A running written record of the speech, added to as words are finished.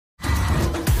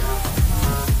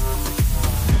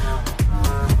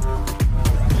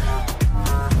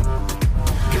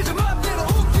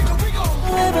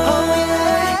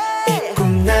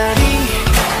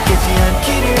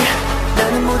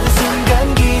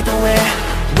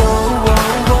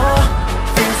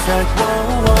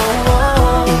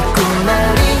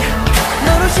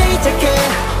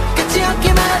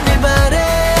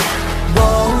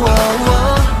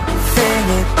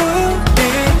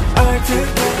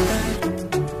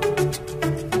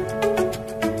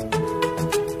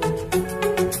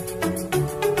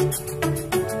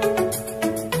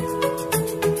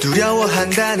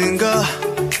한다는 거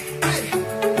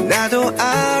나도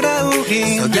알아.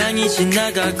 우리 석양이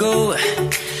지나가고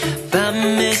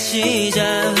밤의 시작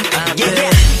앞에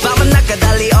밤은 낮과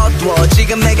달리 어두워.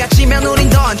 지금 내가 지면 우린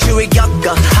더한 추위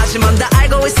겪어. 하지만 다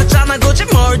알고 있었잖아. 굳이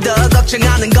뭘 더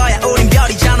걱정하는 거야. 우린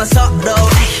별이잖아 서로.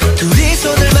 둘이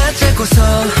손을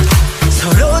맞잡고서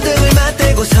서로 등을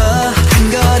맞대고서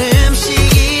한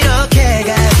걸음씩 이렇게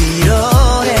가기로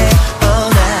해.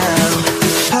 Oh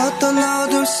now. 어떤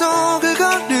어둠 속을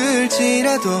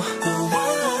걸을지라도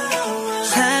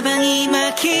사방이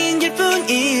막힌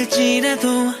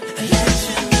길뿐일지라도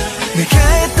내가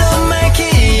했던 말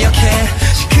기억해.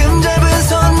 지금 잡은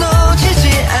손 놓치지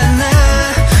않아.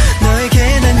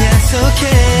 너에게 난 약속해.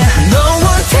 No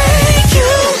one take you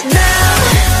down.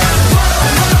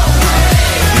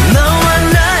 너와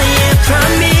나의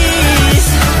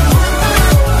promise.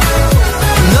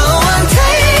 No one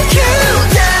take you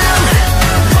down.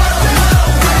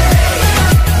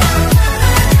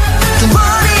 또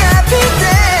머리 아플 때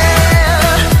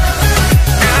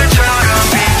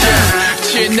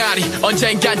날이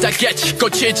언젠간 닿겠지.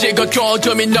 꽃이 지고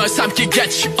어둠이 널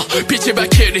삼키겠지. 빛을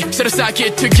밝히리 새로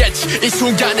쌓기 트겠지. 이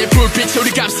순간의 불빛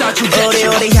우리 감싸주겠지.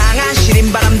 우리 향한 시린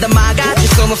바람 다 막아줄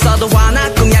순 없어도 화나.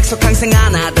 꼭 약속 항상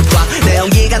안아둘까. 내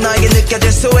온기가 너에게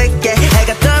느껴질 수 있게.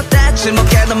 해가 뜰 때쯤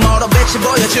어깨 너머로 빛을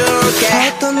보여줄게.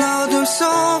 어떤 어둠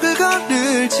속을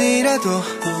걸을지라도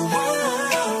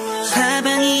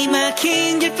사방이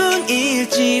막힌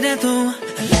길뿐일지라도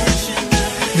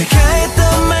내가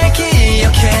했던 말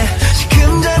기억해.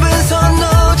 지금 잡은 손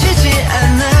놓치지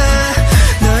않아.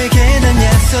 너에게 난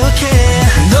약속해.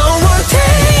 No one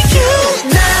take you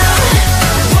down.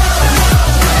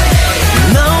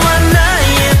 너와 나의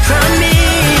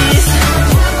promise.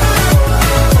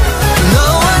 No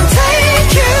one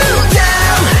take you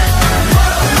down.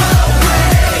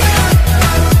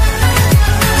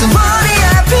 또 머리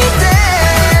아플 때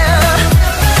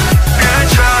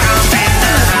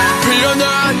불려나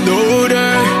노래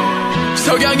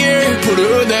석양이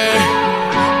부르네.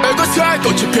 이곳에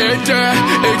꽃이 필 때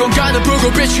이 공간은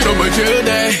붉은빛으로 물드네.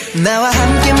 나와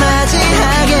함께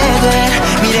맞이하게 될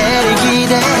미래를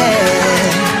기대해.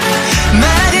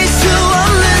 막을 수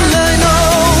없는 널 No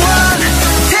one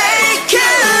take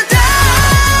you down.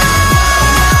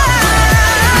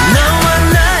 너와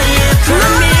나의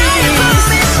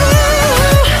promise.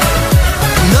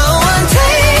 No one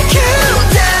take you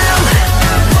down.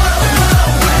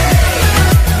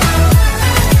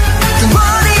 또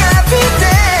머리 아플 때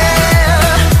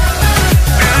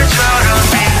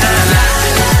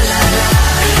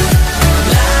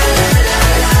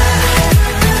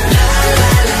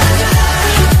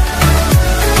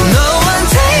No one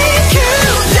take you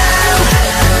down.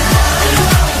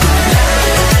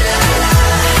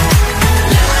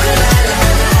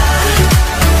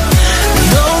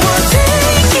 No one take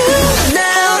you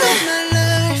down. My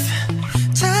life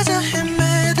찾아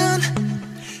헤매던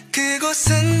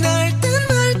그곳은 날 듯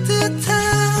말 듯한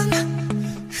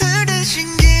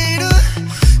흐르신 길은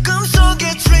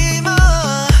꿈속의 dreamer.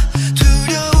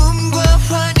 두려움과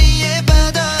환희의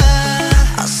바다.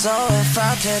 I saw it,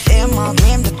 felt it in my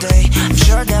dream today. I'm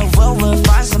sure that we'll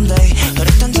find someday.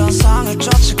 흐릿한 전상을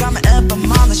쫓아가며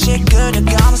앨범 하나씩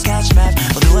그려가는 sketchmap.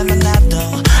 모두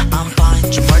헤매나도 I'm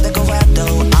fine. 좀 멀다고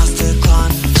해도 I still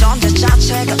climb. 존재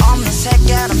자체가 없는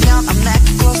세계라면 I'm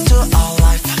next close to all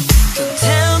life.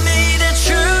 Tell me that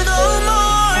you know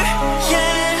more.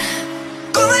 Yeah.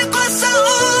 꿈을 꿔서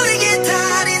우리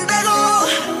기다린다고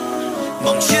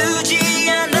멈추지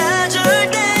않아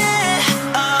절대.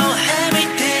 Oh, every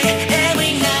day,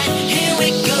 every night, here we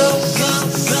go, go,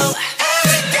 go.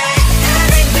 Every day,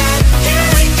 every night, here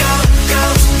we go, go,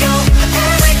 go.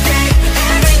 Every day,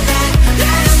 every night,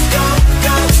 let us go,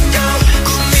 go, go.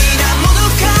 꿈이란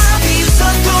모두가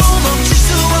비웃어도 멈출 수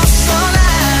없어. 난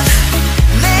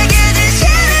내게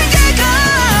진실을 갈까.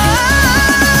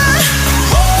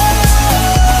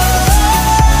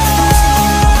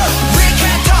 We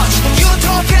can touch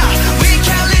utopia. We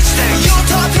can reach the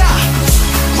utopia.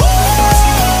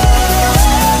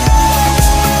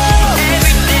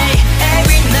 Every day,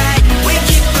 every night, we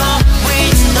keep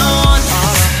going on.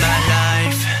 All of my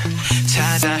life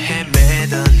찾아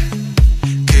헤매던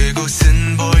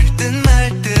그곳은 볼 듯 말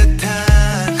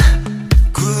듯한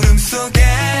구름 속에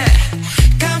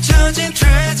감춰진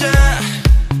treasure.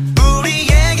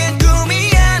 우리에겐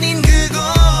꿈이 아닌 그곳.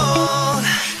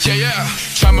 Yeah, yeah.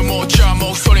 잠을 못 자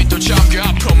목소리도 잠겨.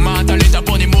 앞으로만 달리다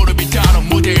보니 무릎이 닿는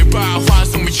무대에 봐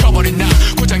환송 미쳐버린 나.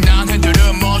 고장난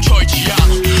핸들은 멈춰있지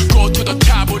않아. Go to the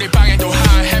top 우리 방에도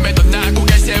하 헤매던 나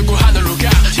고개 세우고 하늘로 가.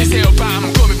 지새우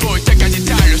밤은 꿈이 보일 때까지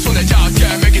달려 손을 닿게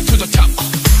make it to the top.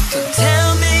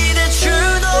 Tell me that you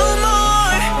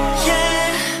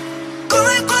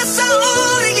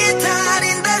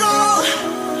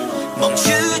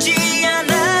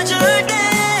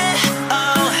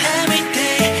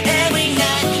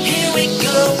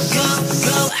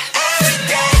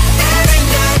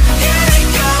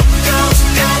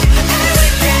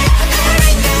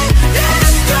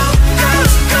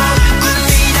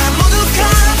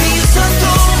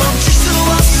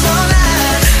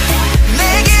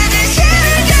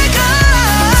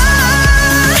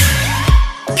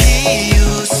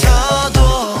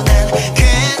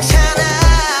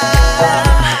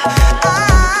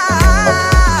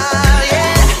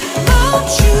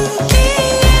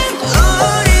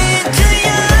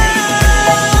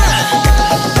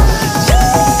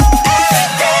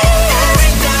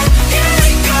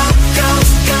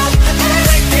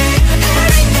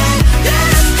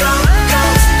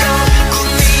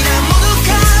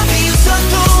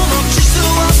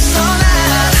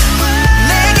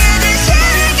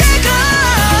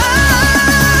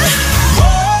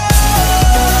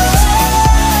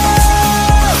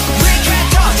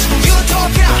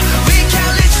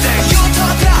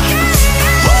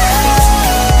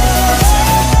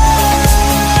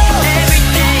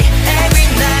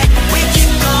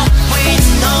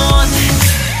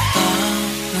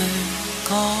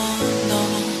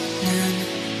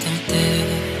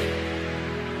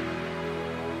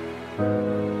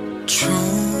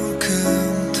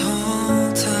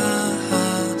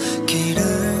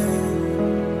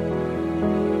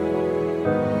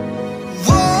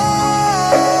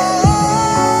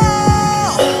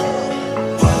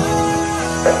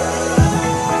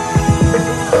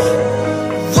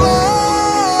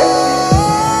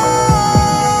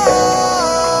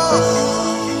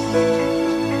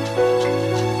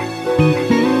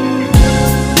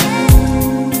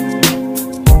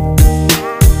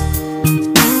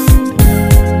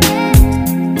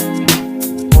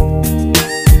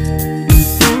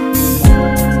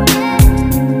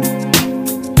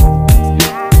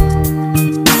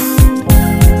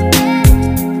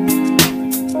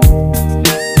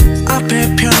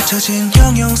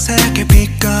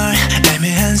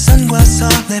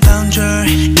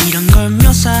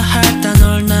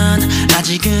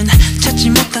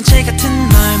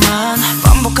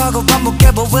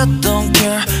care but we don't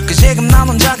care 그 지금 난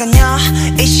혼자가냐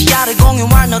이 시야를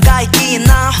공유할 너가 있기에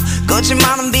now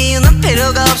거짓말은 비유는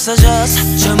필요가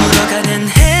없어졌어 저물어가는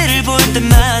해를 볼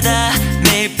때마다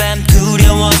매일 밤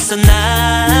두려웠어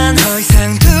난 더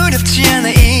이상 두렵지 않아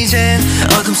이젠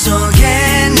어둠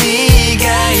속에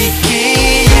네가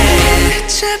있기에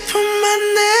빛에뿐만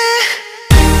내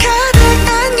가득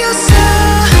안겼어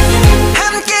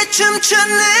함께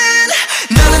춤추는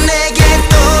너는 내게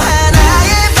또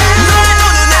하나의 밤 너의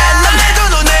두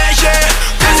눈에 yeah.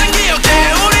 가장 기억해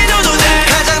우리 두 눈에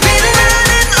가장 빛나는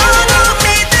어둠이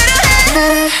필요해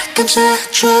나를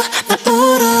감싸줘 날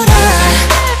울어라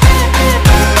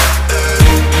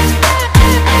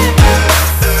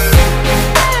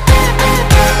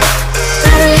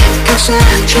나를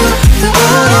감싸줘 날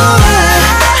울어라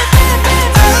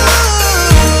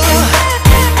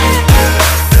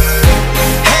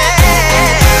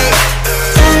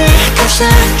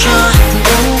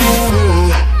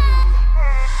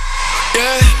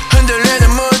Yeah, 흔들리는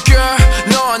물결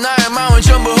너와 나의 마음은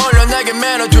전부 홀려 내게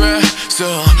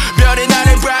매료됐어 별이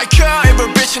나를 밝혀 이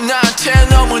불빛이 나한테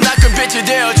너무나 큰 빛이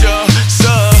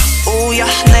되어줬어 우야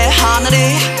내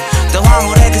하늘이 더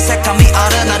황홀해 그 색감이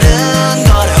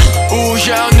아른아른거려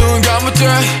우야 눈 감을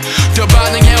때더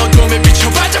반응해 어둠에 비춰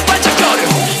반짝반짝거려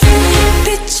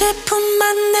빛의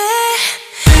품만 내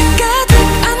가득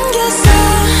안겨서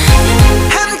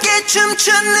함께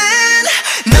춤추는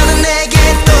너는 내게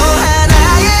또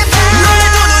하나의 밤 너의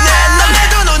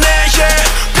두 눈에 yeah.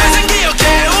 가장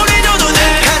기억해 우리 두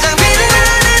눈에 가장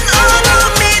빛나는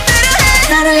어둠이 필요해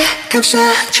나를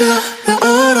감싸줘